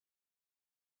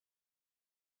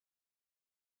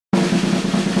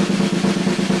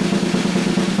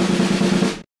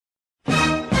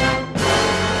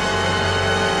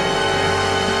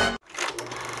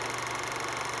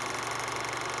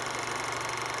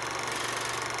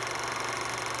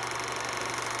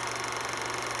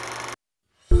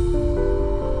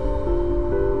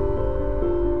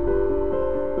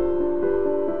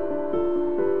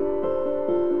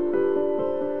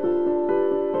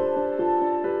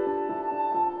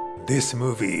This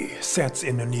movie sets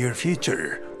in the near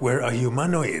future where a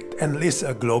humanoid enlists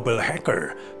a global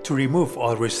hacker to remove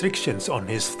all restrictions on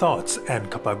his thoughts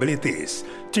and capabilities,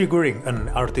 triggering an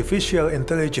artificial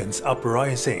intelligence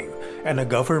uprising and a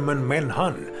government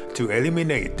manhunt to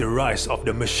eliminate the rise of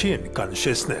the machine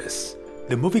consciousness.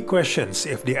 The movie questions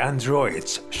if the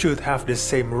androids should have the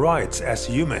same rights as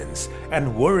humans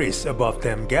and worries about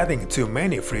them getting too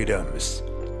many freedoms.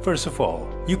 First of all,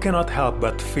 you cannot help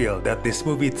but feel that this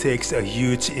movie takes a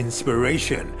huge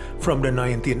inspiration from the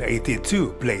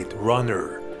 1982 Blade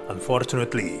Runner.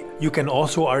 Unfortunately, you can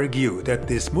also argue that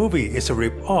this movie is a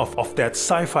rip-off of that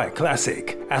sci-fi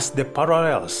classic, as the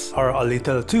parallels are a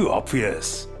little too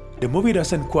obvious. The movie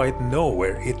doesn't quite know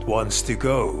where it wants to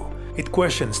go. It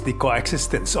questions the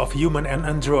coexistence of human and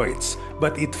androids,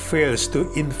 but it fails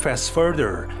to invest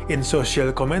further in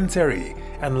social commentary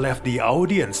and left the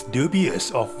audience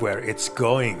dubious of where it's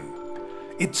going.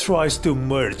 It tries to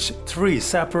merge three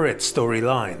separate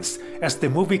storylines, as the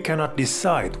movie cannot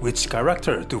decide which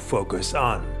character to focus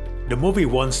on. The movie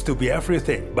wants to be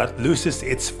everything but loses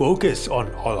its focus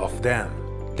on all of them.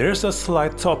 There's a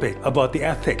slight topic about the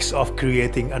ethics of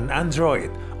creating an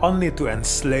android only to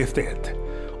enslave it.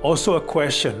 Also a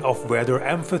question of whether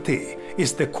empathy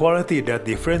is the quality that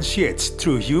differentiates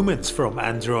true humans from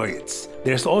androids.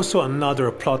 There's also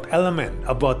another plot element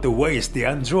about the ways the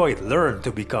android learn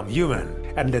to become human,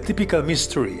 and the typical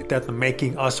mystery that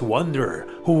making us wonder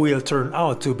who will turn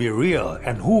out to be real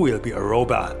and who will be a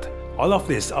robot. All of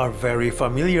these are very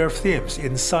familiar themes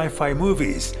in sci-fi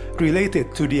movies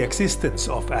related to the existence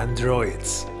of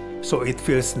androids. So it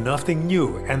feels nothing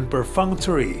new and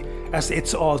perfunctory, as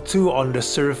it's all too on the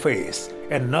surface,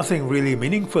 and nothing really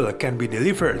meaningful can be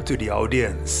delivered to the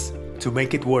audience. To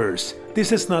make it worse,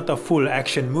 this is not a full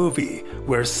action movie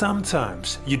where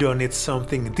sometimes you don't need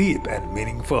something deep and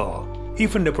meaningful.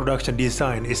 Even the production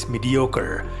design is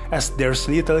mediocre, as there's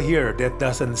little here that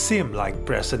doesn't seem like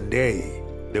present day.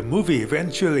 The movie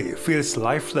eventually feels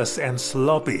lifeless and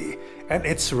sloppy, and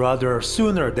it's rather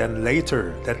sooner than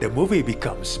later that the movie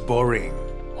becomes boring.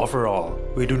 Overall,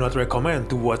 we do not recommend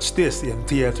to watch this in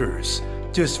theaters.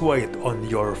 Just wait on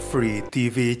your free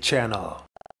TV channel.